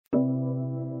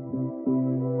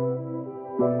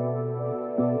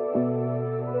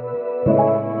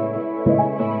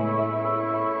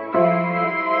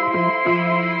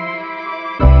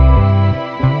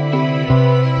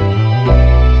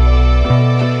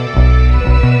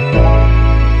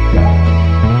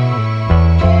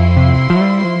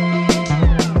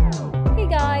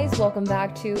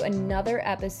back to another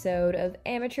episode of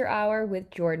Amateur Hour with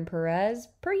Jordan Perez,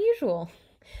 per usual.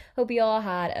 Hope you all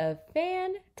had a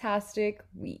fantastic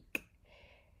week.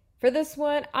 For this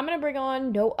one, I'm going to bring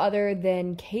on no other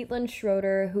than Caitlin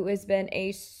Schroeder, who has been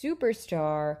a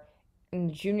superstar in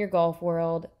the junior golf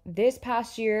world this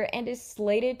past year and is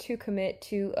slated to commit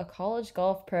to a college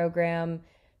golf program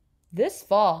this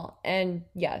fall. And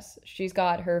yes, she's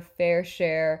got her fair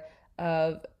share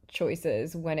of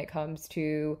choices when it comes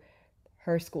to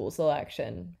her school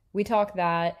selection. We talk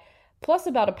that, plus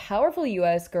about a powerful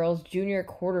U.S. girls junior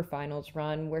quarterfinals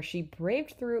run where she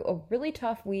braved through a really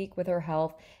tough week with her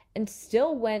health and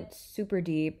still went super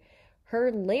deep,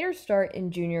 her later start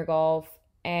in junior golf,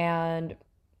 and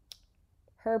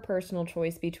her personal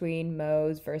choice between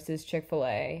Moe's versus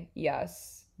Chick-fil-A.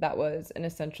 Yes, that was an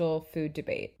essential food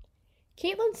debate.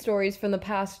 Caitlin's stories from the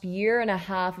past year and a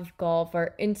half of golf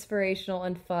are inspirational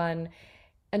and fun,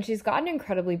 and she's got an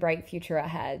incredibly bright future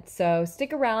ahead. So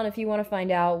stick around if you want to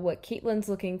find out what Caitlin's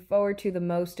looking forward to the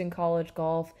most in college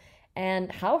golf and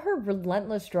how her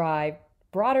relentless drive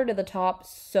brought her to the top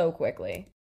so quickly.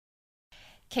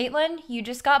 Caitlin, you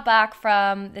just got back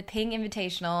from the Ping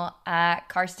Invitational at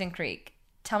Karsten Creek.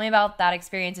 Tell me about that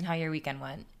experience and how your weekend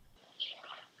went.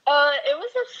 It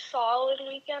was a solid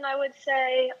weekend, I would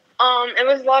say. It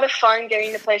was a lot of fun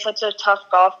getting to play such a tough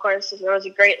golf course. It was a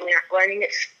great learning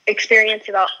experience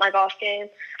about my golf game.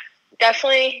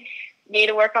 Definitely need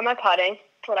to work on my putting.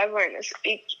 That's what I've learned this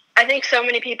week. I think so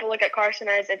many people look at Carson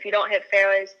as if you don't hit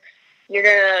fairways, you're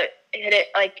going to hit it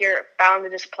like you're bound to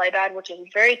just play bad, which is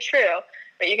very true.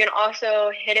 But you can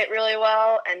also hit it really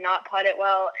well and not putt it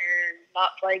well and not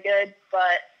play good.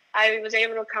 But I was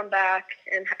able to come back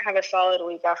and have a solid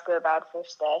week after a bad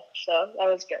first day. So that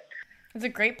was good. It's a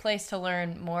great place to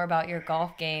learn more about your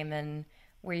golf game and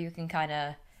where you can kind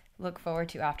of look forward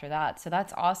to after that. So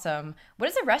that's awesome. What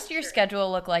does the rest of your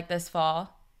schedule look like this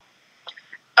fall?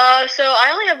 So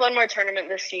I only have one more tournament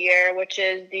this year, which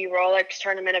is the Rolex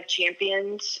Tournament of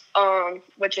Champions,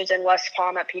 which is in West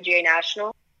Palm at PGA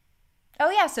National.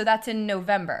 Oh, yeah. So that's in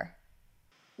November.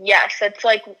 Yes, it's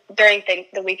like during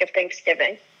the week of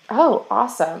Thanksgiving. Oh,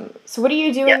 awesome. So what are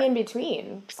you doing in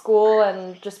between? School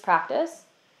and just practice?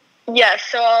 Yes,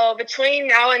 so between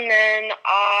now and then,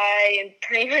 I am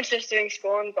pretty much just doing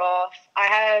school and golf.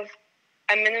 I'm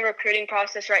in the recruiting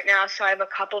process right now, so I have a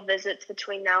couple visits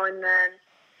between now and then.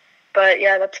 But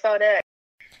yeah, that's about it.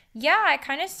 Yeah, I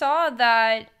kind of saw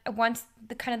that once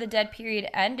the dead period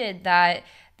ended, that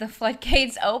the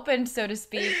floodgates opened, so to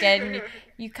speak, and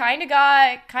you kind of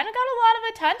got a lot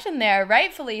of attention there,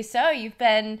 rightfully so. You've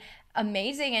been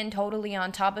amazing and totally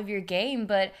on top of your game,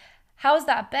 but how's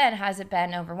that been? Has it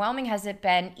been overwhelming? Has it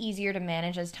been easier to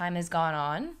manage as time has gone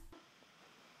on?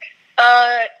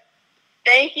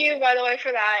 Thank you, by the way,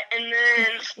 for that. And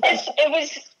then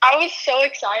I was so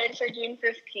excited for June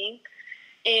 15th,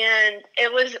 and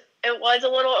it was a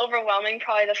little overwhelming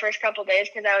probably the first couple of days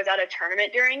because I was at a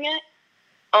tournament during it.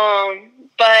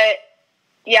 But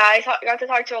yeah, I got to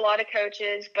talk to a lot of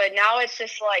coaches, but now it's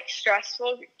just like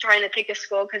stressful trying to pick a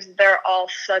school because they're all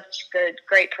such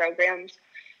great programs.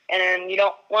 And then you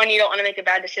don't want to make a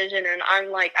bad decision. And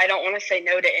I'm like, I don't want to say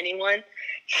no to anyone.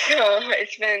 So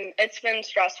it's been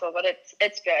stressful, but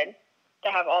it's good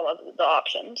to have all of the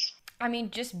options. I mean,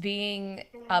 just being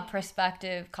a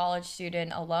prospective college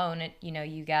student alone,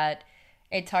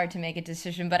 it's hard to make a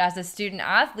decision. But as a student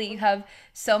athlete, you have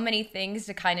so many things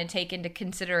to kind of take into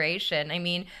consideration. I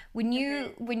mean, when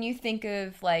you think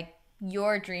of like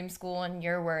your dream school in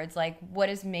your words, like what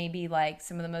is maybe like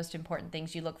some of the most important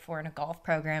things you look for in a golf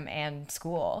program and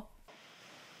school?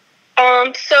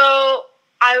 So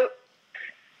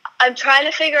I'm trying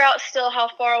to figure out still how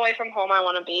far away from home I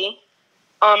want to be.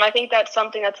 I think that's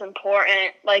something that's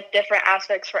important, like different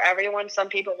aspects for everyone. Some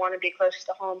people want to be close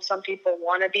to home. Some people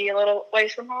want to be a little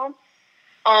ways from home.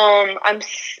 At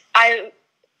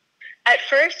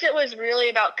first it was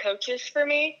really about coaches for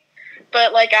me,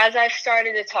 but like as I've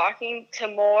started to talking to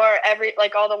more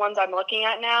all the ones I'm looking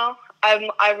at now,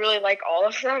 I really like all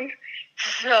of them.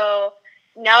 So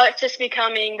now it's just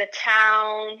becoming the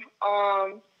town.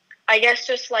 I guess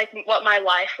just like what my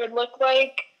life would look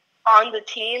like on the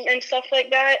team and stuff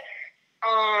like that.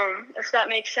 If that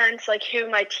makes sense, like who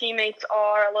my teammates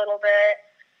are a little bit.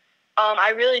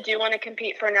 I really do want to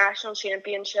compete for a national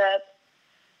championship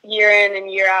year in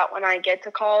and year out when I get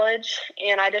to college.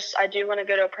 And I do want to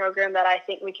go to a program that I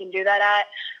think we can do that at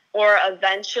or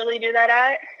eventually do that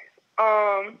at.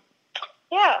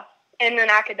 Yeah. And then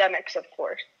academics, of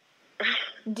course.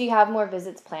 Do you have more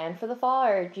visits planned for the fall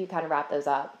or do you kind of wrap those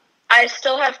up? I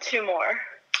still have 2 more.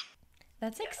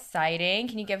 That's exciting.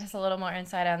 Can you give us a little more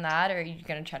insight on that, or are you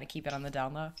going to try to keep it on the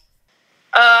down low?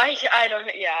 I don't.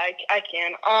 Yeah, I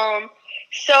can.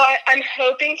 So I'm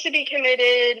hoping to be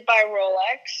committed by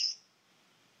Rolex.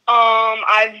 I'm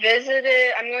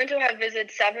going to have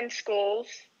visited 7 schools.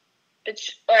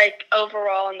 It's like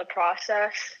overall in the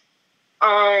process.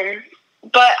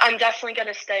 But I'm definitely going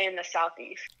to stay in the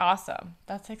Southeast. Awesome.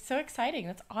 That's like so exciting.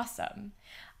 That's awesome.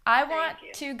 I want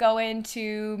to go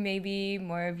into maybe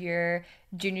more of your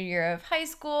junior year of high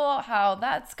school, how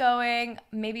that's going,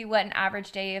 maybe what an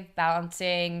average day of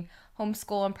balancing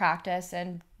homeschool and practice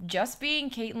and just being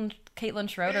Caitlin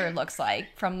Schroeder looks like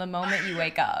from the moment you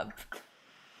wake up.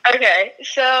 Okay,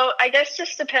 so I guess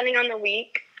just depending on the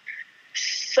week.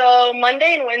 So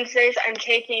Monday and Wednesdays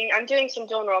I'm doing some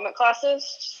dual enrollment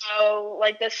classes. So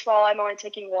like this fall I'm only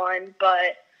taking one,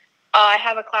 but I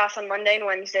have a class on Monday and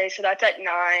Wednesday, so that's at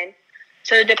 9.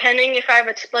 So depending if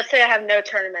let's say I have no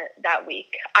tournament that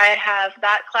week, I have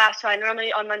that class. So I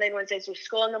normally on Monday and Wednesdays do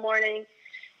school in the morning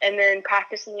and then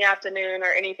practice in the afternoon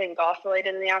or anything golf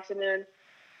related in the afternoon.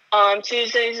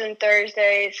 Tuesdays and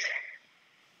Thursdays,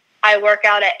 I work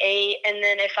out at 8, and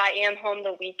then if I am home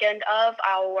the weekend of,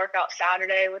 I'll work out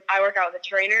Saturday. I work out with a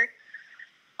trainer.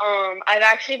 I've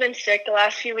actually been sick the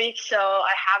last few weeks, so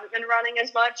I haven't been running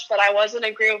as much, but I was in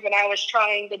a group and I was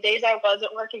trying. The days I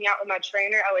wasn't working out with my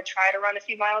trainer, I would try to run a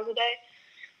few miles a day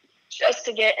just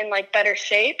to get in like better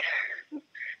shape.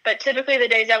 But typically the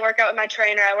days I work out with my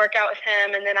trainer, I work out with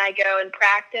him, and then I go and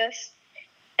practice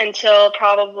until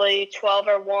probably 12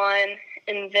 or 1,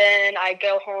 and then I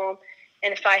go home.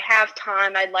 And if I have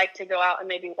time, I'd like to go out and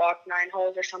maybe walk 9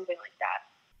 holes or something like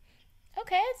that.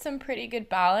 Okay, some pretty good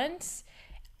balance.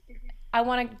 I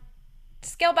want to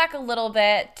scale back a little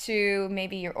bit to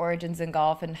maybe your origins in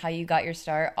golf and how you got your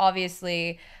start.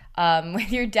 Obviously,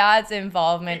 with your dad's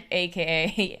involvement,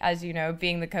 aka, as you know,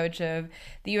 being the coach of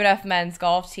the UNF men's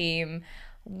golf team,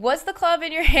 was the club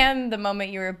in your hand the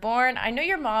moment you were born? I know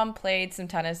your mom played some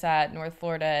tennis at North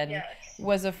Florida and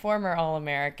was a former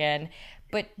All-American.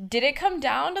 But did it come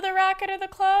down to the racket or the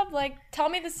club? Like, tell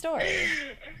me the story.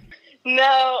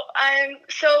 No,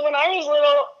 so when I was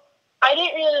little, I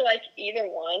didn't really like either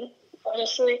one,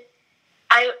 honestly.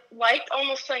 I liked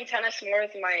almost playing tennis more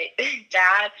with my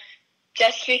dad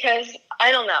just because,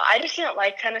 I don't know, I just didn't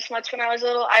like tennis much when I was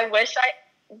little.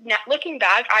 Looking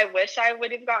back, I wish I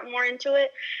would have gotten more into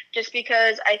it just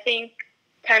because I think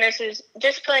tennis is,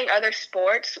 just playing other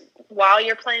sports while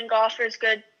you're playing golf is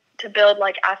good to build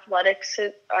like athletics.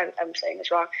 I'm saying this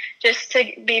wrong. Just to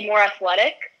be more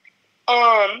athletic.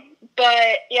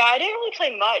 But yeah, I didn't really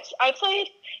play much. I played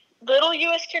little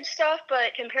U.S. kid stuff,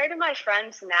 but compared to my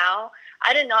friends now,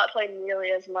 I did not play nearly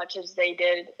as much as they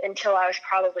did until I was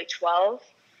probably 12.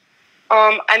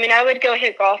 I would go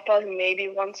hit golf balls maybe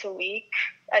once a week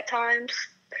at times,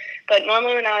 but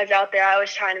normally when I was out there, I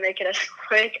was trying to make it as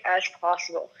quick as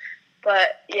possible.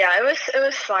 But yeah, it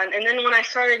was fun. And then when I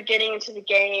started getting into the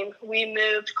game, we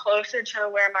moved closer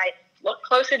to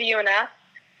closer to UNF,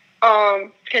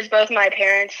 because both my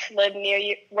parents lived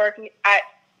working at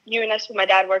UNF. So my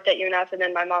dad worked at UNF, and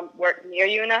then my mom worked near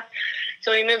UNF.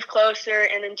 So we moved closer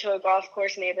and into a golf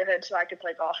course neighborhood, so I could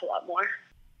play golf a lot more.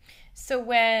 So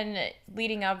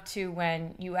leading up to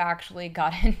when you actually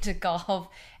got into golf,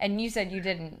 and you said you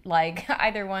didn't like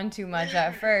either one too much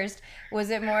at first,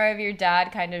 was it more of your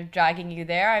dad kind of dragging you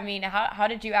there? I mean, how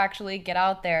did you actually get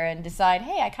out there and decide,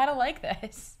 hey, I kind of like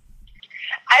this?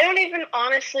 I don't even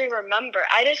honestly remember.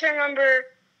 I just remember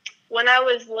when I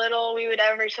was little, we would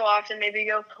every so often maybe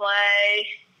go play.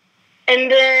 And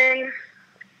then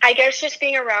I guess just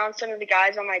being around some of the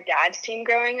guys on my dad's team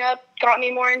growing up got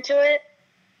me more into it.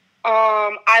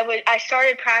 I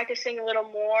started practicing a little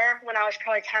more when I was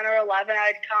probably 10 or 11.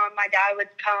 My dad would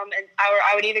come, and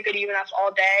I would either go to UNF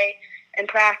all day and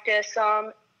practice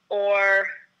some,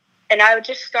 and I would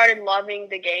just started loving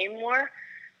the game more.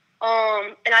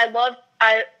 And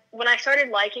when I started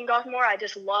liking golf more, I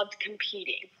just loved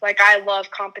competing. Like, I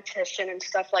love competition and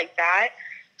stuff like that.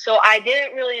 So I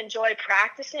didn't really enjoy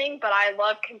practicing, but I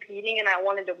loved competing and I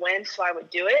wanted to win, so I would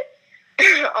do it.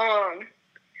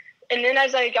 And then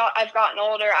as I've gotten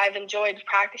older, I've enjoyed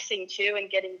practicing too and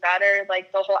getting better,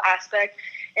 like the whole aspect.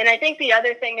 And I think the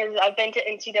other thing is I've been to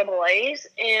NCAAs,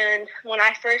 and when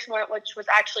I first went, which was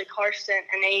actually Carson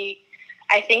in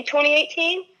I think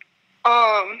 2018,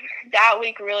 that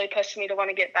week really pushed me to want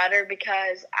to get better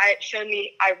because it showed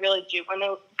me I really do want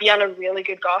to be on a really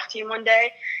good golf team one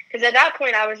day. Because at that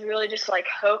point, I was really just like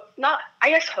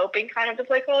hoping kind of to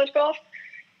play college golf.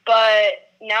 But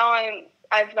now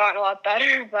I've gotten a lot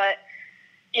better. But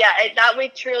yeah, that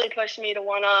week truly pushed me to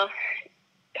want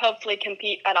to hopefully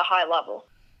compete at a high level.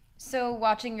 So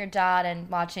watching your dad and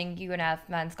watching UNF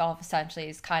men's golf essentially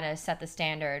is kind of set the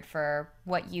standard for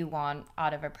what you want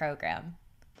out of a program.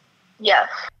 Yes.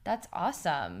 That's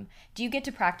awesome. Do you get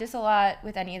to practice a lot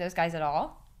with any of those guys at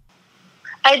all?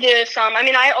 I do some. I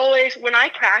mean, I always, when I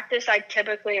practice, I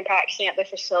typically am practicing at the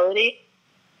facility.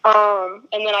 And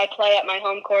then I play at my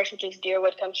home course, which is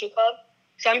Deerwood Country Club.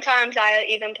 Sometimes I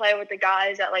even play with the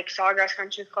guys at like Sawgrass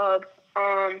Country Club.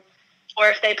 Or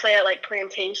if they play at like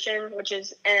Plantation, which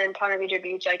is in Ponte Vedra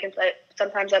Beach, I can play.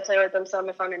 Sometimes I play with them some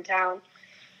if I'm in town.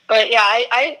 But yeah,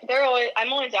 I'm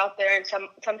always out there, and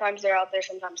sometimes they're out there,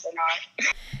 sometimes they're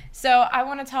not. So I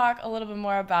want to talk a little bit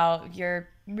more about your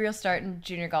real start in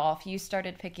junior golf. You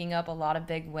started picking up a lot of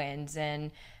big wins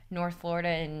in North Florida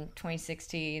in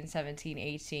 2016, 17,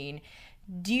 18.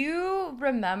 Do you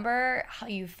remember how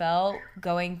you felt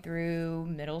going through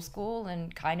middle school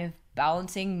and kind of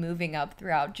balancing moving up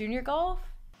throughout junior golf?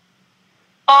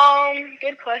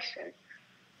 Good question.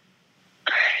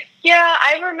 Yeah,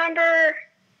 I remember.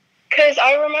 Because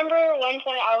I remember one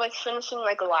point I was finishing,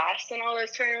 like, last in all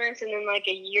those tournaments, and then, like,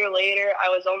 a year later, I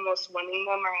was almost winning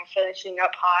them or finishing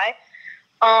up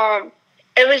high.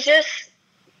 It was just,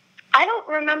 I don't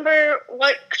remember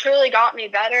what truly got me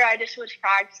better. I just was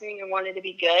practicing and wanted to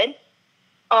be good,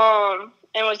 and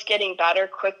was getting better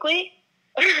quickly,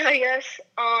 I guess.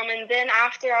 And then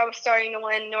after I was starting to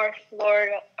win North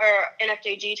Florida, or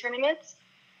NFJG tournaments,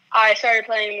 I started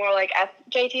playing more like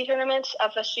FJT tournaments,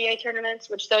 FSGA tournaments,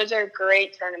 which those are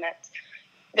great tournaments.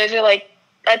 Those are like,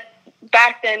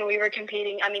 back then we were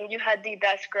competing. I mean, you had the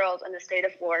best girls in the state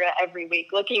of Florida every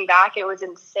week. Looking back, it was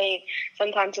insane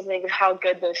sometimes to think of how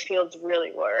good those fields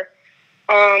really were.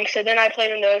 So then I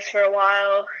played in those for a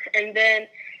while. And then,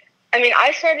 I mean,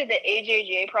 I started the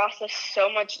AJGA process so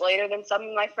much later than some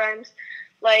of my friends.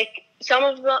 Like, some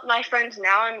of my friends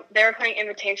now, they were playing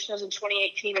invitationals in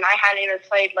 2018, and I hadn't even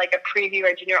played, like, a preview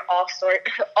or junior all-star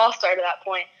to that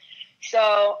point.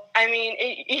 So, I mean,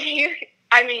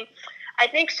 I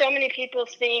think so many people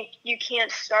think you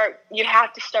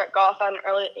have to start golf at an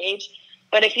early age.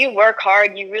 But if you work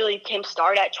hard, you really can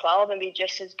start at 12 and be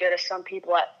just as good as some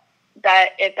people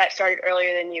if that started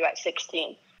earlier than you at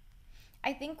 16.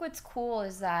 I think what's cool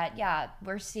is that, yeah,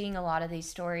 we're seeing a lot of these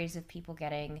stories of people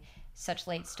getting such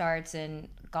late starts in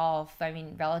golf, I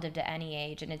mean, relative to any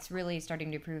age, and it's really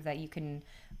starting to prove that you can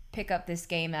pick up this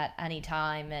game at any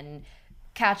time and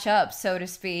catch up, so to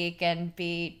speak, and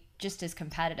be just as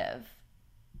competitive.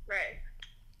 Right.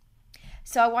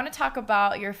 So I want to talk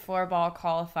about your four-ball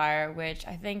qualifier, which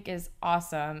I think is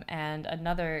awesome, and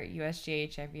another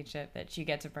USGA championship that you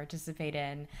get to participate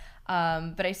in.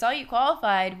 But I saw you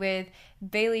qualified with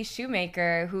Bailey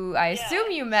Shoemaker, who I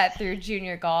assume you met through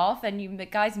junior golf, and you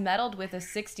guys medaled with a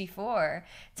 64.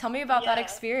 Tell me about that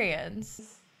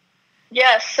experience.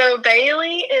 Yes, so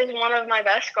Bailey is one of my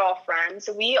best golf friends.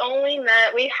 We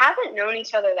haven't known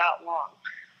each other that long.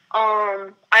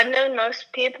 I've known most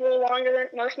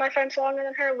of my friends longer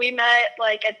than her. We met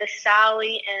like at the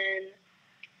Sally in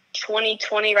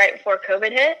 2020, right before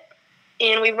COVID hit.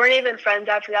 And we weren't even friends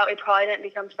after that. We probably didn't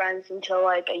become friends until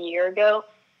like a year ago.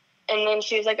 And then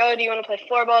she was like, oh, do you want to play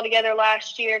four-ball together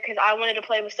last year? Because I wanted to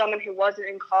play with someone who wasn't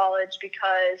in college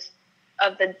because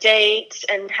of the dates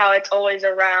and how it's always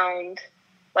around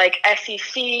like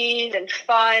SECs and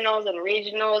finals and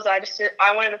regionals.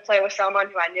 I wanted to play with someone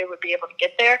who I knew would be able to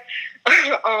get there.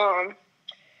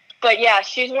 But yeah,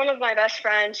 she's one of my best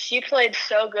friends. She played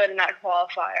so good in that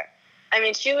qualifier. I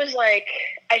mean, she was like,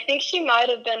 I think she might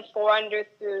have been 4 under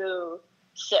through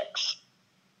 6,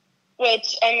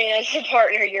 which, I mean, as a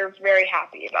partner, you're very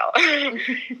happy about.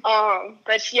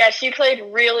 But yeah, she played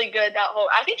really good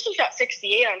I think she shot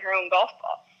 68 on her own golf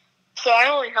ball. So I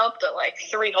only helped at like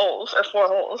 3 holes or 4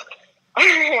 holes.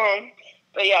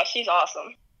 But yeah, she's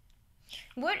awesome.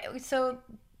 So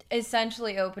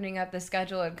essentially opening up the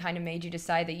schedule and kind of made you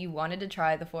decide that you wanted to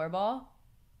try the 4-ball?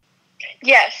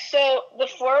 Yes, so the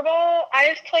 4-ball,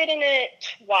 I've played in it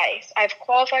twice. I've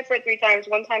qualified for it 3 times.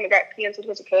 One time it got canceled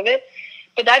because of COVID.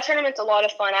 But that tournament's a lot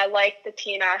of fun. I like the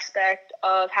team aspect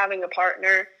of having a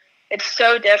partner. It's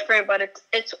so different, but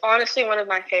it's honestly one of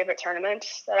my favorite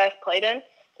tournaments that I've played in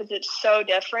because it's so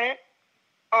different.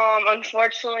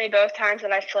 Unfortunately, both times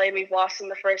that I've played, we've lost in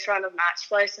the first round of match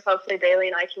play, so hopefully Bailey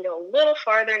and I can go a little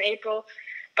farther in April.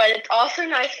 But it's also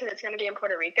nice because it's going to be in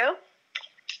Puerto Rico.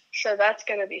 So that's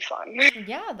going to be fun.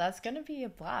 Yeah, that's going to be a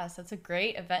blast. That's a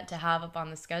great event to have up on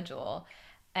the schedule.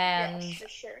 And yes, for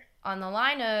sure. On the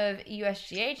line of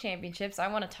USGA championships, I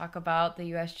want to talk about the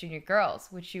US Junior Girls,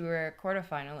 which you were a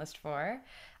quarterfinalist for,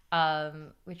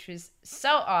 which was so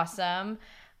awesome.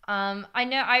 I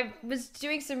know I was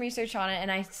doing some research on it,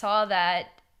 and I saw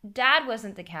that dad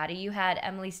wasn't the caddy. You had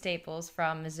Emily Staples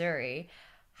from Missouri.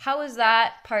 How was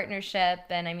that partnership?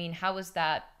 And I mean, how was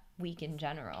that week in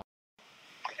general?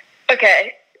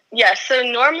 Okay. Yeah, so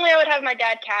normally I would have my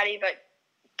dad caddy, but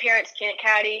parents can't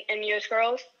caddy in U.S.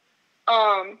 girls.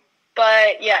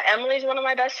 But yeah, Emily's one of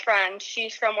my best friends.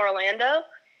 She's from Orlando,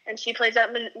 and she plays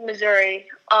at Missouri.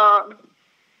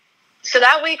 So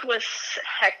that week was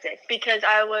hectic because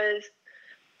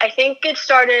I think it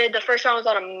started, the first round was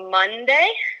on a Monday,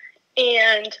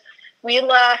 and we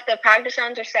left, the practice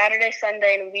rounds are Saturday,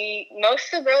 Sunday, and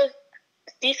most of the girls,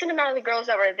 decent amount of the girls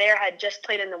that were there had just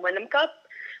played in the Wyndham Cup,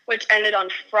 which ended on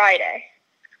Friday.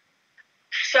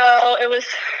 So it was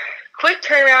quick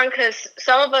turnaround because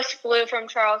some of us flew from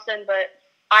Charleston, but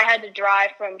I had to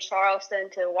drive from Charleston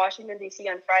to Washington, D.C.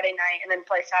 on Friday night and then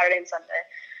play Saturday and Sunday.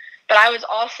 But I was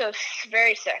also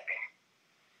very sick.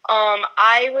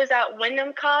 I was at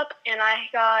Wyndham Cup, and I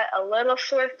got a little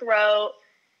sore throat,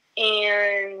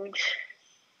 and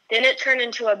then it turned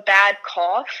into a bad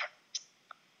cough.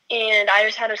 And I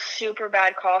just had a super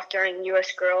bad cough during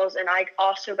U.S. Girls, and I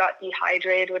also got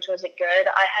dehydrated, which wasn't good.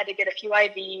 I had to get a few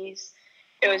IVs.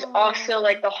 It was also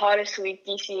like the hottest week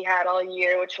DC had all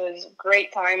year, which was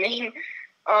great timing.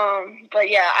 But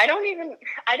yeah,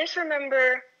 I just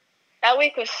remember that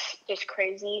week was just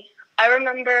crazy. I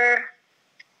remember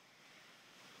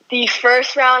the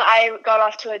first round, I got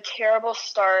off to a terrible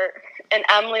start, and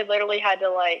Emily literally had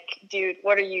to dude,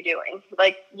 what are you doing?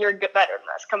 You're better than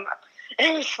this. Come on. And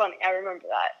it was funny. I remember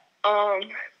that.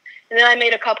 And then I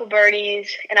made a couple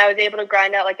birdies, and I was able to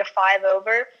grind out a 5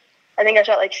 over. I think I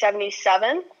shot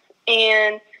 77.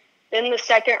 And then the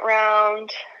second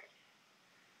round,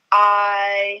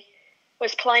 I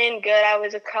was playing good. I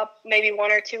was maybe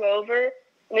 1 or 2 over.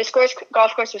 And this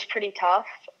golf course was pretty tough.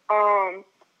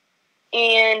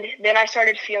 And then I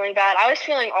started feeling bad. I was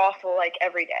feeling awful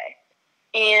every day.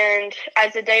 And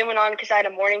as the day went on, because I had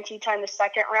a morning tee time the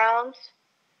second round,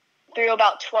 through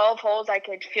about 12 holes, I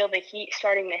could feel the heat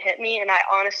starting to hit me, and I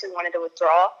honestly wanted to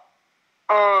withdraw.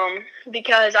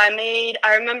 Because I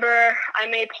remember I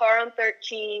made par on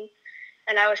 13,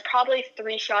 and I was probably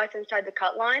 3 shots inside the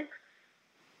cut line.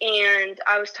 And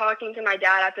I was talking to my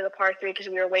dad after the par 3 because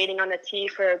we were waiting on the tee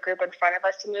for a group in front of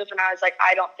us to move, and I was like,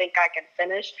 I don't think I can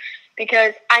finish.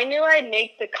 Because I knew I'd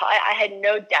make the cut. I had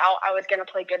no doubt I was going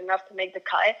to play good enough to make the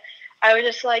cut. I was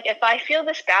just like, if I feel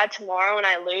this bad tomorrow and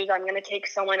I lose, I'm going to take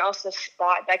someone else's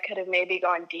spot that could have maybe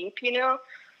gone deep,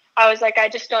 I was like, I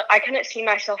couldn't see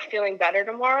myself feeling better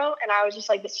tomorrow. And I was just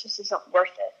like, this just isn't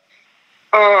worth it.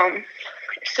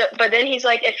 But then he's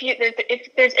like,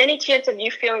 if there's any chance of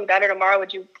you feeling better tomorrow,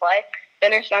 would you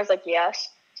finish? And I was like, yes.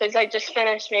 So he's like, just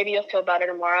finish. Maybe you'll feel better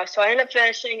tomorrow. So I ended up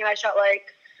finishing, and I shot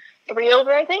 3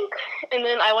 over, I think. And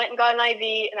then I went and got an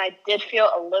IV, and I did feel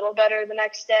a little better the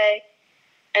next day.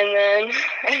 And then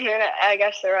I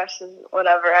guess the rest is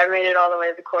whatever. I made it all the way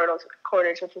to the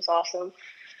quarters, which was awesome.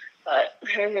 But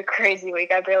it was a crazy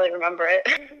week. I barely remember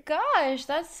it. Gosh,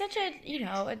 that's such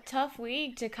a tough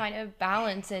week to kind of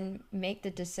balance and make the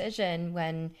decision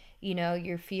when,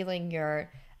 you're feeling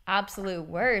your absolute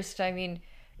worst. I mean,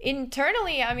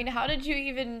 internally, how did you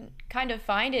even kind of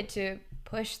find it to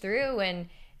push through and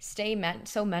stay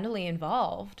so mentally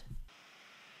involved?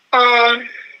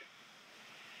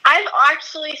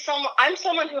 I'm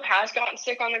someone who has gotten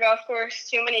sick on the golf course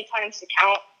too many times to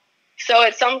count. So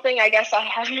it's something I guess I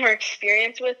have more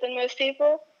experience with than most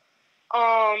people.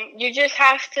 You just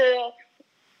have to,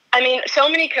 so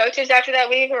many coaches after that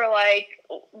week were like,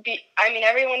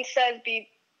 everyone says be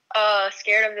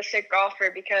scared of the sick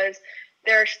golfer because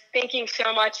they're thinking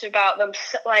so much about them,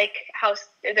 how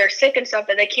they're sick and stuff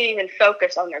that they can't even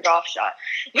focus on their golf shot.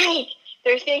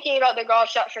 They're thinking about their golf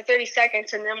shot for 30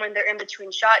 seconds, and then when they're in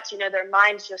between shots, their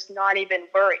mind's just not even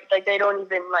worried. They don't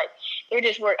even, they're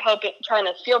just trying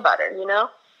to feel better,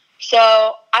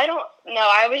 So, I don't know.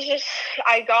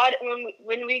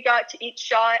 When we got to each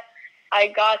shot, I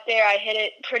got there, I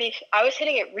was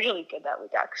hitting it really good that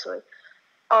week, actually,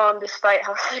 despite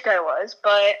how sick I was.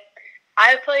 But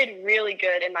I played really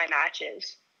good in my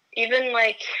matches. Even,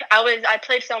 I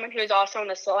played someone who was also on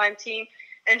the Slowline team,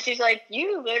 and she's like,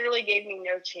 you literally gave me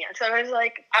no chance. I was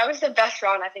like, I was the best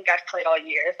round I think I've played all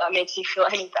year, if that makes you feel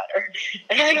any better.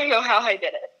 And I don't know how I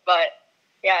did it. But,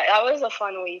 yeah, that was a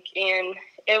fun week. And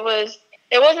it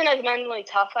wasn't as mentally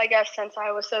tough, I guess, since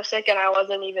I was so sick and I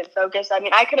wasn't even focused.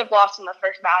 I could have lost in the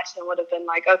first match and would have been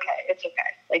like, okay, it's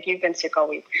okay. You've been sick all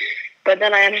week. But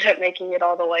then I ended up making it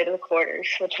all the way to the quarters,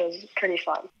 which was pretty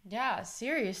fun. Yeah,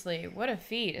 seriously. What a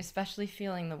feat, especially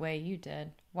feeling the way you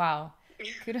did. Wow.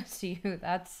 Kudos to you.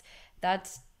 That's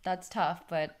tough,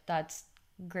 but that's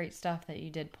great stuff that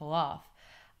you did pull off.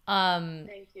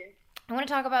 Thank you. I want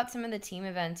to talk about some of the team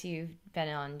events you've been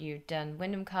on. You've done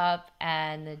Wyndham Cup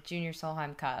and the Junior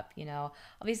Solheim Cup.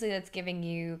 Obviously that's giving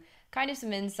you kind of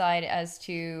some insight as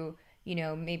to,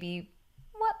 maybe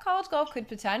what college golf could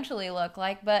potentially look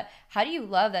like. But how do you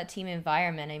love that team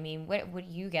environment? I mean, what do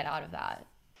you get out of that?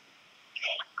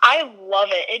 I love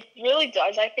it. It really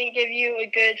does. I think give you a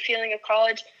good feeling of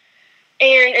college,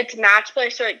 and it's match play,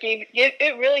 so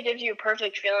it really gives you a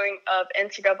perfect feeling of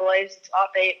NCAA's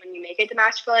top eight when you make it to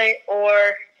match play,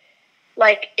 or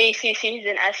like ACCs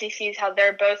and SECs, how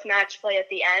they're both match play at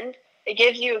the end. It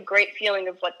gives you a great feeling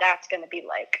of what that's going to be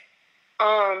like.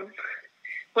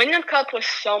 Wyndham Cup was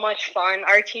so much fun.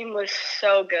 Our team was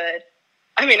so good.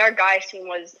 I mean, our guys' team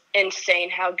was insane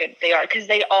how good they are because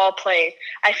they all played.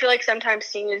 I feel like sometimes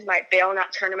seniors might bail on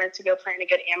that tournament to go play in a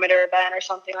good amateur event or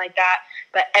something like that,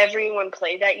 but everyone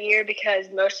played that year because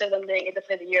most of them didn't get to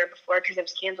play the year before because it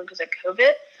was canceled because of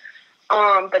COVID.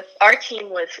 But our team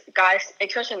was, guys,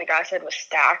 especially on the guys' side, was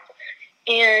stacked.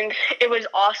 And it was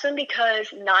awesome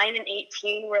because 9 and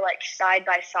 18 were like side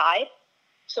by side.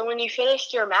 So when you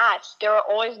finished your match, there were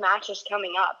always matches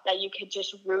coming up that you could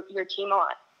just root your team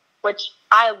on, which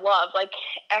I love. Like,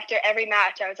 after every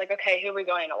match, I was like, okay, who are we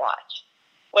going to watch?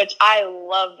 Which I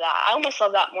love that. I almost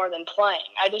love that more than playing.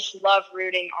 I just love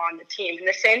rooting on the team. And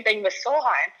the same thing with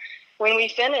Solheim. When we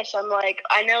finished, I'm like,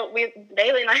 I know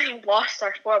Bailey and I lost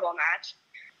our 4-ball match.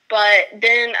 But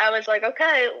then I was like,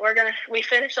 okay, we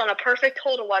finished on a perfect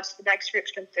hole to watch the next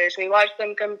groups come through. So we watched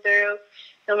them come through,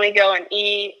 then we go and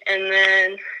eat, and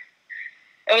then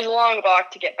it was a long walk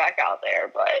to get back out there.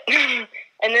 But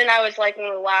and then I was like one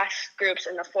of the last groups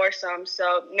in the foursome,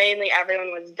 so mainly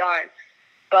everyone was done.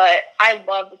 But I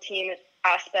love the team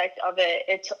aspect of it.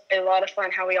 It's a lot of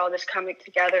fun how we all just come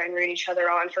together and root each other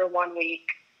on for 1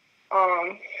 week.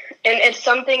 And it's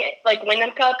something like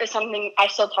Wyndham Cup is something I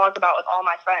still talk about with all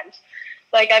my friends.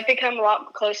 Like, I've become a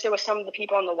lot closer with some of the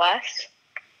people in the West,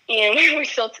 and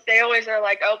they always are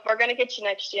like, "Oh, we're gonna get you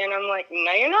next year," and I'm like,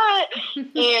 "No, you're not."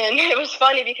 And it was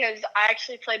funny because I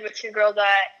actually played with 2 girls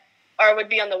that would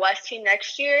be on the West team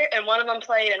next year, and one of them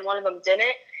played and one of them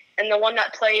didn't. And the one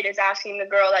that played is asking the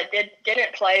girl that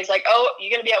didn't play, is like, "Oh,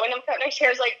 you gonna be at Wyndham Cup next year?"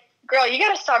 I was like, "Girl, you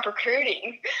gotta stop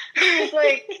recruiting." It's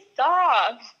like,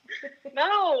 stop.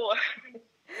 No,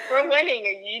 we're winning.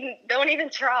 You don't even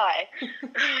try.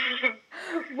 It's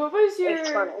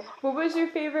funny. What was your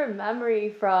favorite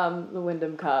memory from the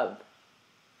Wyndham Cup?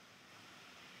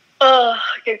 Oh,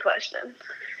 good question.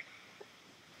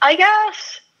 I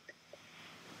guess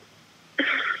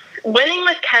winning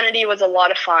with Kennedy was a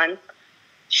lot of fun.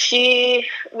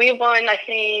 We won, I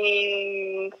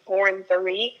think,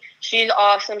 4-3. She's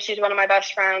awesome. She's one of my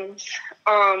best friends.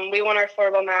 We won our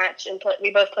 4-ball match, and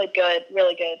we both played good,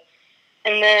 really good.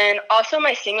 And then also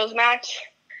my singles match,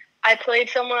 I played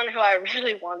someone who I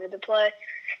really wanted to play,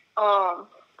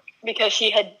 because she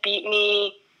had beat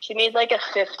me. She made like a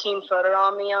 15-footer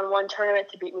on me on one tournament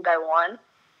to beat me by 1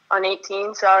 on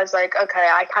 18. So I was like, okay,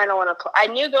 I kind of want to play. I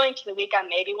knew going to the week I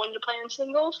maybe wanted to play in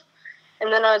singles.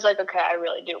 And then I was like, okay, I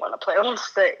really do want to play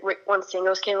once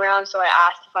singles came around. So I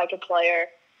asked if I could play her.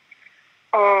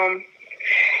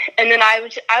 And then I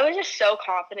was just so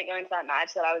confident going to that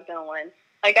match that I was going to win.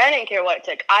 Like, I didn't care what it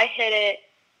took. I hit it,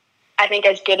 I think,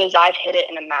 as good as I've hit it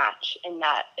in a match in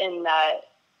that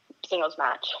singles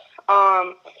match.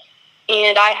 And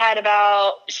I had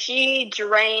she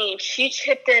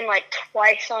chipped in like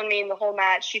twice on me in the whole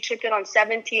match. She chipped in on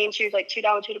 17. She was like 2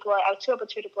 down, 2 to play. I was 2 up with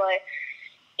 2 to play.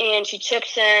 And she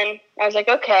chips in. I was like,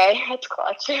 okay, that's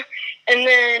clutch. And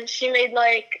then she made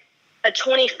like a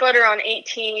 20-footer on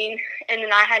 18. And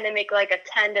then I had to make like a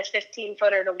 10 to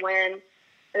 15-footer to win.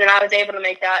 And then I was able to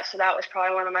make that. So that was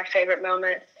probably one of my favorite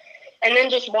moments. And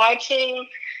then just watching,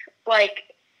 like,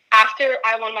 after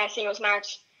I won my singles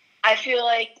match, I feel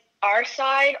like our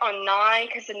side on 9,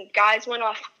 because the guys went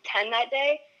off 10 that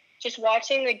day, just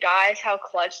watching the guys, how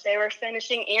clutch they were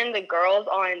finishing, and the girls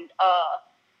on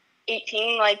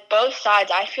 18, like, both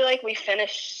sides, I feel like we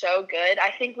finished so good.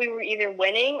 I think we were either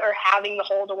winning or having the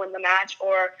hole to win the match,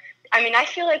 or, I mean, I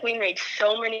feel like we made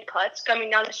so many putts coming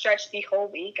down the stretch the whole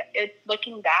week.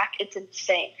 Looking back, it's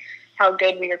insane how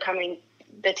good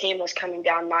the team was coming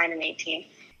down 9 and 18.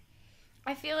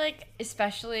 I feel like,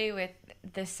 especially with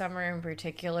this summer in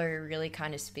particular, it really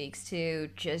kind of speaks to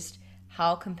just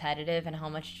how competitive and how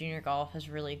much junior golf has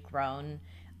really grown.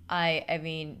 I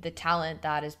mean, the talent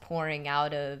that is pouring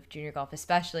out of junior golf,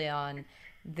 especially on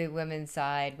the women's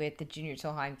side with the Junior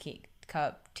Solheim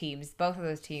Cup teams, both of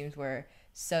those teams were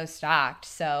so stacked.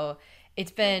 So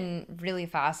it's been really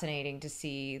fascinating to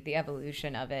see the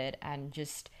evolution of it and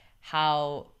just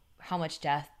how much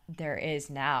depth there is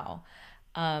now.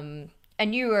 And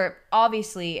you were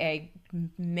obviously a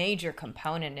major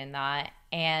component in that.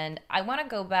 And I want to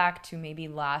go back to maybe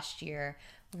last year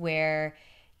where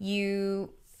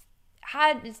you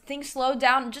had things slowed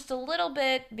down just a little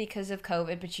bit because of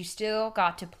COVID, but you still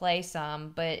got to play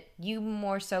some, but you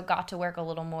more so got to work a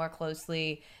little more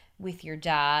closely with your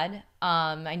dad.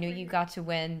 I know you got to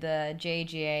win the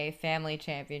JGA Family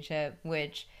Championship,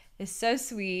 which is so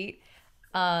sweet.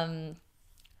 Um,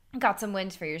 got some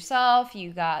wins for yourself.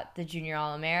 You got the Junior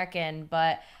All American,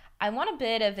 but I want a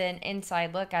bit of an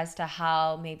inside look as to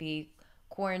how maybe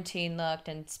quarantine looked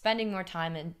and spending more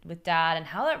time with dad and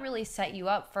how that really set you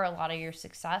up for a lot of your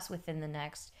success within the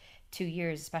next 2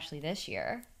 years, especially this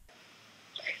year.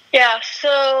 Yeah,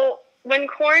 so when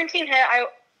quarantine hit,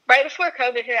 right before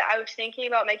COVID hit, I was thinking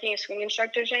about making a swing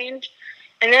instructor change.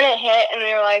 And then it hit, and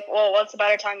they were like, well, what's a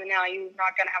better time than now? You're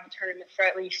not going to have a tournament for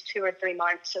at least 2 or 3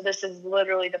 months. So this is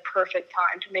literally the perfect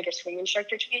time to make a swing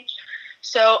instructor change.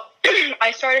 So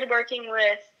I started working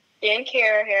with Dan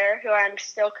Caraher, who I'm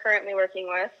still currently working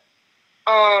with.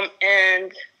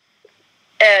 And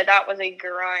that was a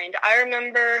grind. I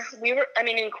remember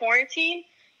in quarantine,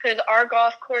 because our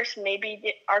golf course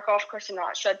did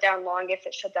not shut down long, if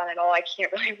it shut down at all. I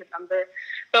can't really remember.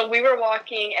 But we were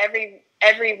walking every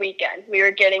weekend. We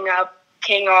were getting up,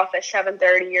 teeing off at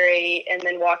 7:30 or 8, and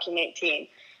then walking 18.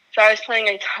 So I was playing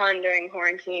a ton during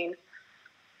quarantine.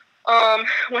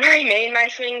 When I made my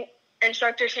swing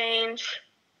instructor change,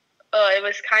 it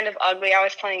was kind of ugly. I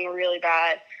was playing really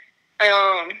bad.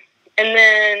 And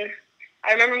then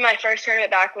I remember my first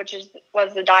tournament back, was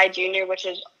the Dye Junior, which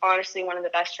is honestly one of the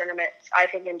best tournaments, I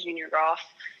think, in junior golf.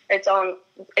 It's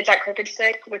at Crooked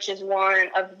Stick, which is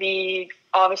obviously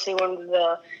one of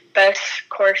the best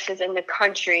courses in the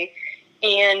country.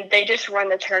 And they just run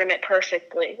the tournament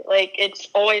perfectly. Like, it's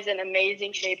always in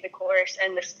amazing shape, the course,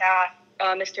 and the staff.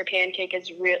 Mr. Pancake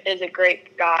is a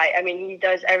great guy. I mean, he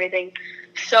does everything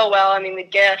so well. I mean, the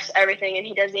gifts, everything, and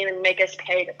he doesn't even make us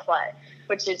pay to play,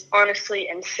 which is honestly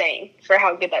insane for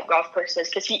how good that golf course is,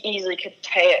 because he easily could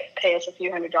pay us a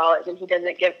few $100s, and he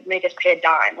doesn't make us pay a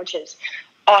dime, which is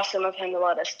awesome of him to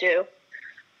let us do.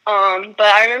 But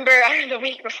I remember the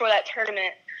week before that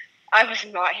tournament, I was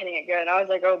not hitting it good. I was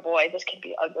like, oh boy, this could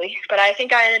be ugly. But I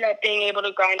think I ended up being able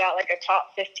to grind out like a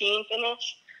top 15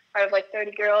 finish out of like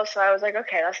 30 girls. So I was like,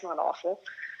 okay, that's not awful.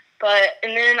 And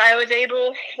then the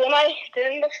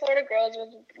Florida Girls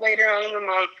was later on in the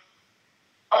month.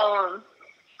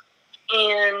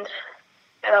 And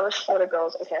that was Florida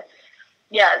Girls. Okay.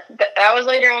 Yeah, that was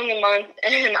later on in the month,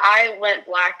 and I went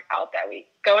black out that week.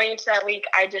 Going into that week,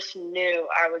 I just knew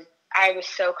I was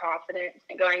so confident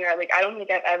going that week. I don't think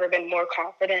I've ever been more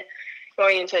confident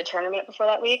going into a tournament before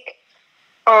that week.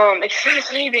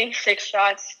 Especially being 6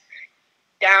 shots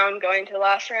down going to the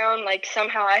last round. Like,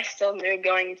 somehow I still knew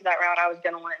going into that round I was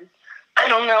going to win. I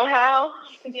don't know how,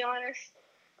 to be honest,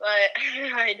 but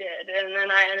I did. And then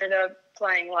I ended up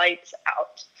playing lights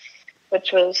out,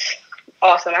 which was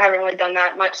awesome. I haven't really done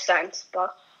that much since,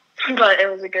 but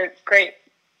it was good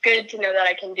to know that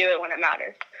I can do it when it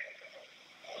matters.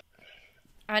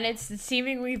 And it's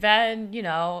seemingly been,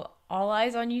 all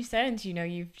eyes on you since.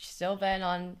 You've still been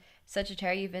on such a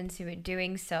tear. You've been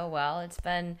doing so well. It's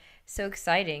been so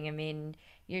exciting. I mean,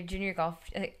 your junior golf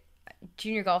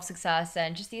success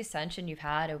and just the ascension you've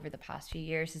had over the past few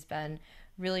years has been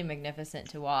really magnificent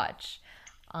to watch.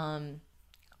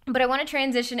 But I want to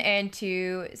transition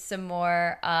into some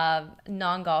more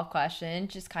non-golf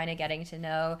questions, just kind of getting to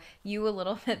know you a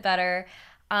little bit better.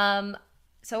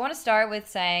 So I want to start with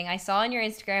saying I saw in your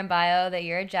Instagram bio that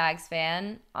you're a Jags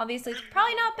fan. Obviously, it's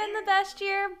probably not been the best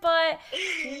year, but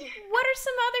what are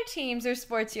some other teams or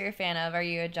sports you're a fan of? Are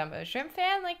you a Jumbo Shrimp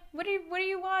fan? Like, what do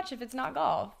you watch if it's not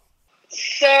golf?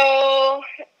 So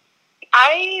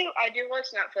I do watch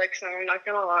Netflix, and I'm not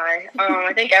gonna lie.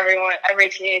 I think every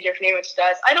teenager pretty much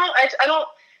does. I don't.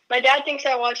 My dad thinks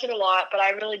I watch it a lot, but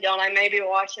I really don't. I maybe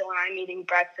watch it when I'm eating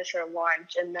breakfast or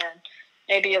lunch, and then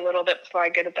maybe a little bit before I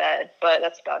go to bed. But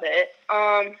that's about it.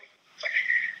 I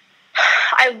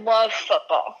love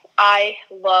football. I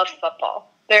love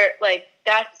football. I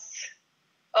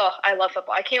love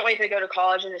football. I can't wait to go to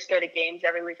college and just go to games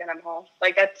every weekend I'm home.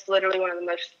 Like, that's literally one of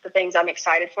the things I'm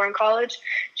excited for in college.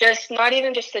 Not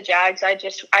even just the Jags. I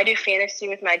do fantasy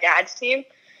with my dad's team,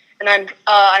 and I'm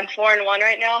 4-1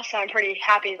 right now, so I'm pretty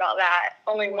happy about that.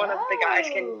 Only one of the guys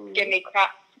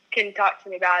can talk to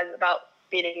me bad about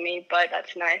beating me, but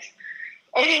that's nice.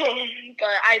 But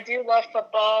I do love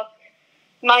football.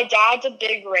 My dad's a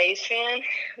big Rays fan,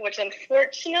 which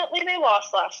unfortunately they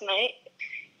lost last night.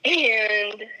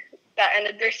 And that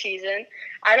ended their season.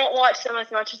 I don't watch them as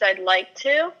much as I'd like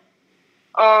to.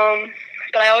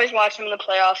 But I always watch them in the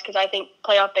playoffs because I think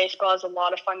playoff baseball is a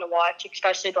lot of fun to watch,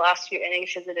 especially the last few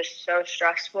innings because it is so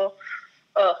stressful.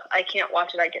 Oh, I can't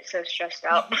watch it. I get so stressed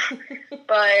out.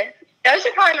 But those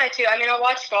are probably my two. I mean, I'll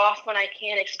watch golf when I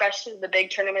can, especially the big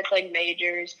tournaments like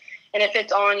majors. And if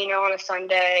it's on, on a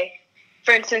Sunday,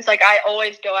 for instance, like I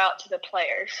always go out to the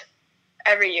Players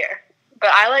every year. But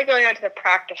I like going out to the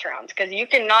practice rounds because you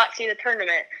cannot see the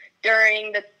tournament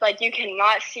you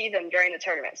cannot see them during the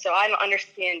tournament. So I don't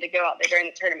understand to go out there during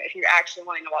the tournament if you're actually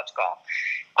wanting to watch golf.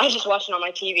 I just watch it on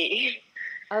my TV.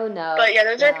 Oh, no. But, yeah,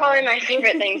 those are probably my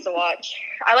favorite things to watch.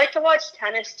 I like to watch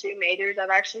tennis, too, majors. I've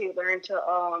actually learned to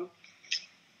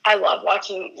I love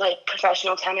watching,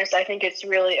 professional tennis. I think it's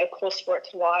really a cool sport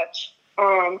to watch.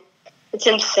 It's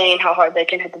insane how hard they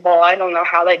can hit the ball. I don't know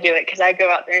how they do it because I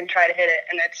go out there and try to hit it,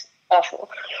 and it's awful.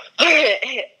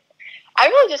 I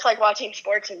really just like watching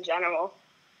sports in general.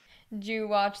 Did you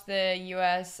watch the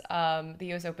U.S.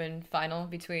 Open final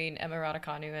between Emma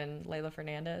Raducanu and Leylah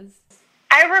Fernandez?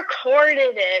 I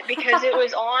recorded it because it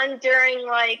was on during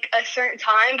a certain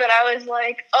time, but I was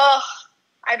like, oh,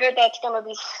 I bet that's going to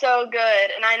be so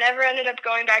good. And I never ended up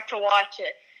going back to watch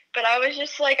it. But I was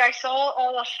just I saw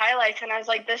all the highlights and I was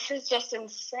like, this is just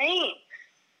insane.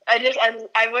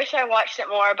 I wish I watched it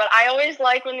more, but I always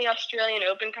like when the Australian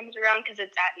Open comes around because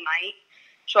it's at night,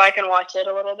 so I can watch it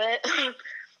a little bit,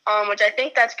 which I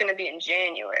think that's going to be in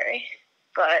January.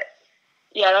 But,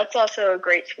 yeah, that's also a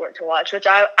great sport to watch, which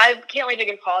I can't wait to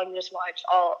get to college and just watch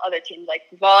all other teams, like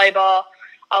volleyball.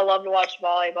 I love to watch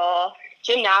volleyball.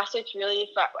 Gymnastics, really, if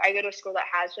I go to a school that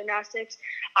has gymnastics,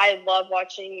 I love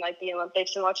watching, the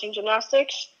Olympics and watching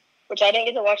gymnastics, which I didn't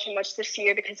get to watch much this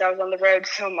year because I was on the road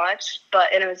so much,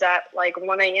 and it was at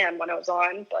 1 a.m. when it was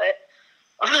on. But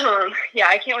yeah,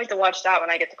 I can't wait to watch that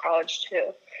when I get to college too.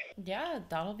 Yeah,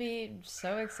 that'll be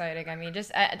so exciting. I mean,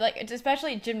 just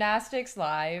especially gymnastics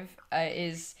live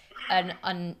is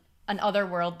an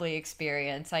otherworldly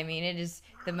experience. I mean, it is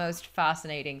the most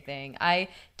fascinating thing. I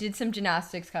did some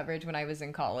gymnastics coverage when I was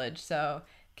in college, so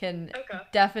can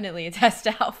definitely attest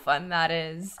to how fun that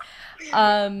is.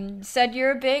 Said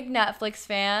you're a big Netflix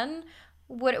fan.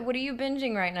 What are you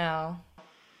binging right now?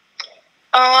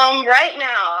 Right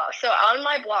now, so On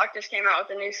My Block just came out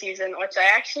with a new season, which I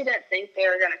actually didn't think they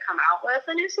were going to come out with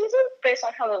a new season based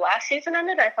on how the last season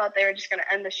ended. I thought they were just going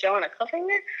to end the show on a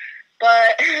cliffhanger.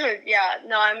 But yeah,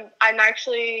 no, I'm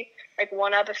actually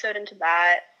one episode into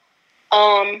that.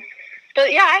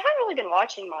 But yeah, I haven't really been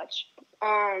watching much.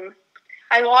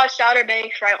 I watched Outer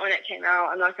Banks right when it came out.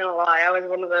 I'm not gonna lie, I was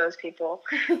one of those people.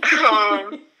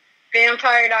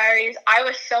 Vampire Diaries. I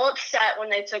was so upset when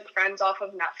they took Friends off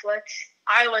of Netflix.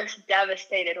 I was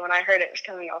devastated when I heard it was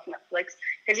coming off Netflix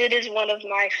because it is one of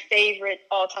my favorite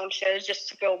all-time shows just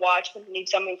to go watch when you need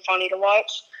something funny to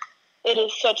watch. It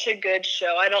is such a good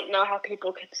show. I don't know how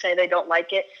people could say they don't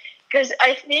like it because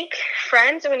I think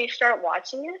Friends, when you start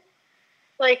watching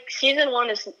it, season 1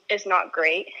 is not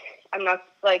great. I'm not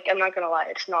gonna lie,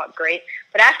 it's not great.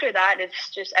 But after that, it's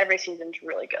just every season's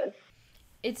really good.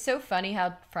 It's so funny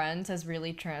how Friends has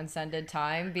really transcended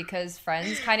time because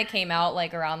Friends kind of came out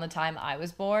around the time I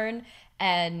was born,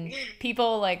 and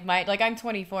people I'm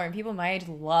 24 and people my age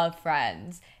love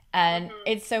Friends, and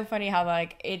it's so funny how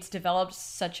it's developed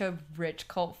such a rich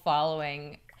cult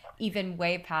following even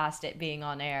way past it being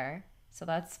on air. So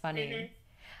that's funny.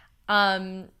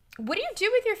 What do you do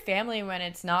with your family when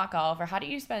it's not golf, or how do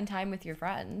you spend time with your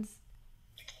friends?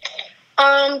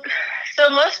 So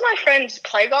most of my friends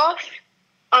play golf.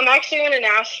 I'm actually going to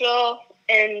Nashville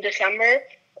in December.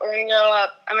 We're going to go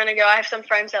up. I have some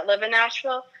friends that live in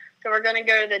Nashville, so we're going to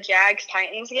go to the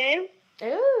Jags-Titans game.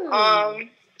 Ooh.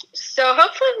 So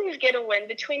hopefully we get a win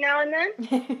between now and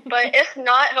then. But if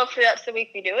not, hopefully that's the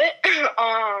week we do it.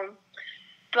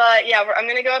 But yeah, I'm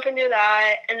going to go up and do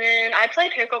that. And then I play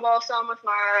pickleball some with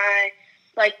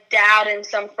my dad and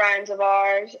some friends of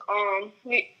ours.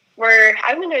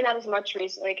 I've been doing that as much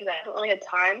recently because I haven't really had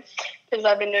time because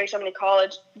I've been doing so many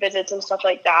college visits and stuff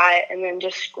like that, and then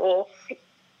just school.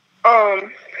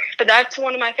 But that's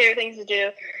one of my favorite things to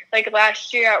do.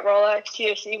 Last year at Rolex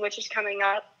TOC, which is coming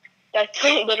up, that's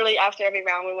literally after every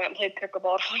round we went and played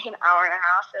pickleball for an hour and a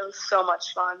half. It was so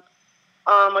much fun,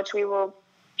 which we will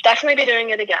definitely be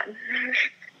doing it again.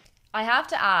 I have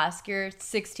to ask, you're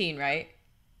 16, right?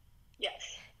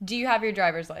 Yes. Do you have your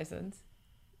driver's license?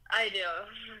 I do.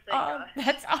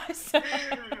 That's awesome.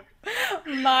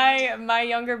 My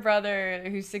younger brother,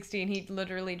 who's 16, he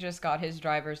literally just got his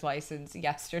driver's license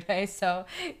yesterday, so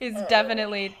it's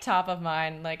definitely top of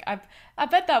mind. I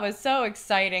bet that was so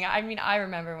exciting. I mean, I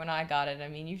remember when I got it. I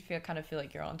mean, you feel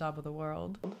like you're on top of the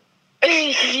world.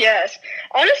 Yes.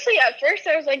 Honestly, at first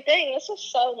I was like, dang, this is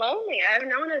so lonely. I have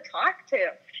no one to talk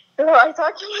to. So I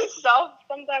talk to myself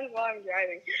sometimes while I'm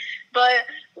driving. But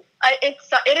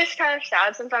it is kind of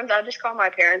sad. Sometimes I'll just call my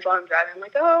parents while I'm driving. I'm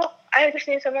like, oh, I just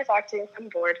need someone to talk to. I'm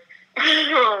bored.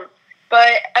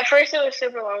 But at first it was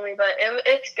super lonely, but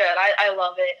it's good. I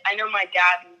love it. I know my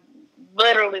dad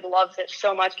literally loves it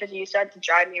so much because he used to have to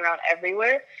drive me around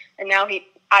everywhere. And now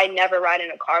I never ride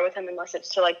in a car with him unless it's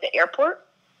to, like, the airport.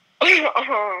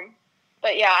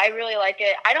 But yeah, I really like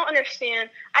it. I don't understand.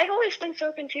 I've always been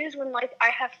so confused when, like, I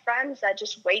have friends that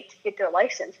just wait to get their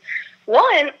license.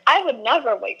 One, I would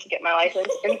never wait to get my license.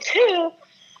 And two,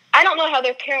 I don't know how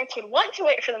their parents would want to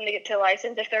wait for them to get their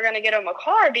license if they're going to get them a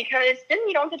car, because then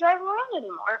you don't have to drive around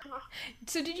anymore.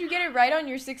 So did you get it right on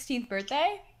your 16th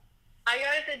birthday? I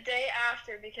got it the day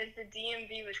after because the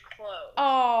DMV was closed. Oh.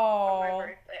 On my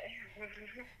birthday.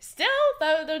 Still,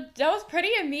 that was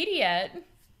pretty immediate.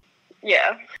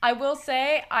 Yeah. I will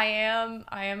say I am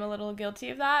a little guilty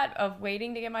of that, of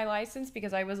waiting to get my license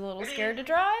because I was a little scared to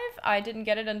drive. I didn't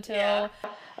get it until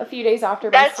a few days after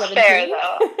my 17th. That's fair,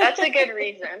 though. That's a good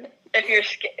reason. If you're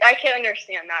scared, I can't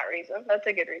understand that reason. That's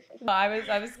a good reason.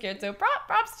 I was scared. So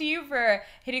props to you for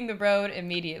hitting the road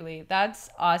immediately. That's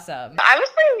awesome.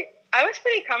 I was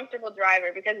pretty comfortable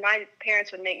driver because my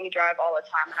parents would make me drive all the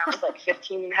time when I was like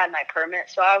 15 and had my permit.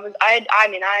 So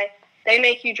they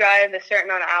make you drive a certain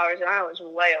amount of hours, and I was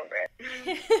way over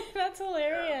it. That's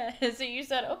hilarious. Yeah. So you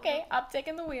said, okay, I'm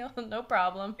taking the wheel. No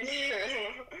problem.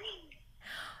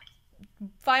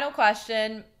 Final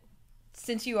question.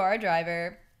 Since you are a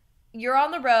driver, you're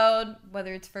on the road,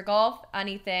 whether it's for golf,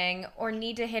 anything, or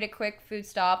need to hit a quick food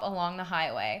stop along the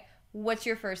highway. What's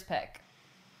your first pick?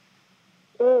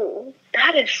 Ooh,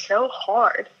 that is so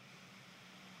hard.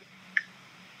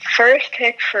 First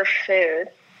pick for food.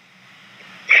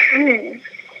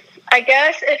 I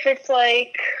guess if it's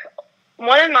like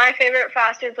one of my favorite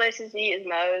fast food places to eat is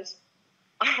Moe's.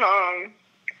 I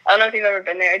don't know if you've ever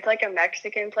been there. It's like a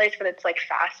Mexican place, but it's like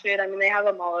fast food. I mean, they have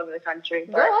them all over the country.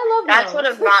 But girl, I love that's Moe's. one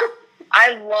of my.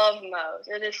 I love Moe's.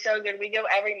 It is so good. We go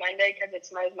every Monday because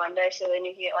it's Moe's Monday, so then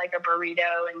you can get like a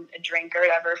burrito and a drink or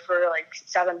whatever for like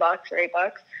 $7 or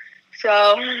 $8.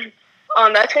 So,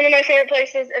 that's one of my favorite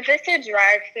places. If it's a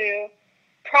drive-through,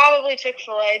 probably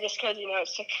Chick-fil-A, just because,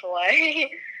 it's Chick-fil-A.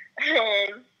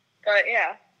 But,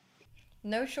 yeah.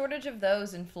 No shortage of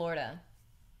those in Florida.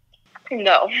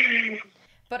 No.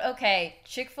 But, okay,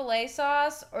 Chick-fil-A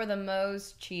sauce or the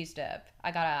Moe's cheese dip?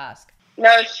 I gotta ask.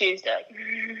 Moe's cheese dip.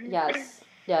 Yes.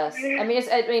 I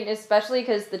mean, especially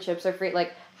because the chips are free.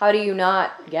 Like, how do you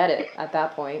not get it at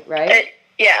that point, right?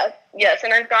 Yes,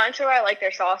 and I've gotten to where I like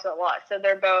their sauce a lot, so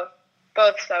they're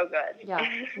both so good. Yeah,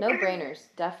 no-brainers,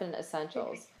 definite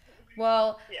essentials.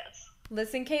 Well, yes.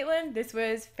 Listen, Caitlin, this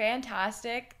was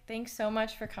fantastic. Thanks so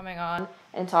much for coming on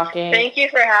and talking. Thank you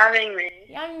for having me.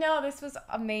 Yeah, no, this was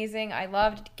amazing. I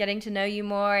loved getting to know you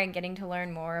more and getting to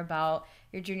learn more about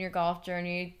your junior golf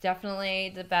journey.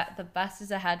 Definitely the best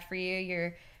is ahead for you.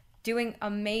 You're doing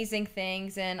amazing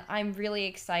things, and I'm really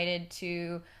excited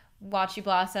to watch you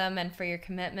blossom and for your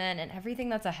commitment and everything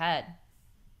that's ahead.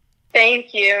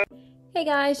 Thank you. Hey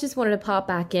guys, just wanted to pop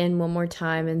back in one more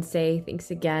time and say thanks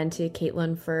again to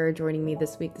Caitlin for joining me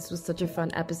this week. This was such a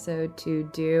fun episode to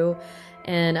do.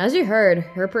 And as you heard,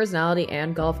 her personality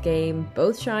and golf game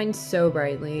both shine so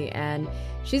brightly, and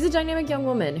she's a dynamic young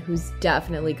woman who's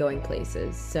definitely going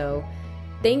places. So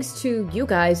thanks to you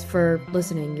guys for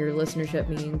listening. Your listenership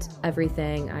means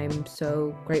everything. I'm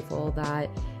so grateful that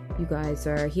you guys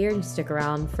are here and stick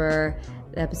around for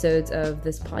the episodes of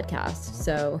this podcast.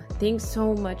 So thanks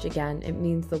so much again. It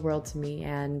means the world to me,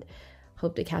 and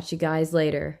hope to catch you guys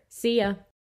later. See ya.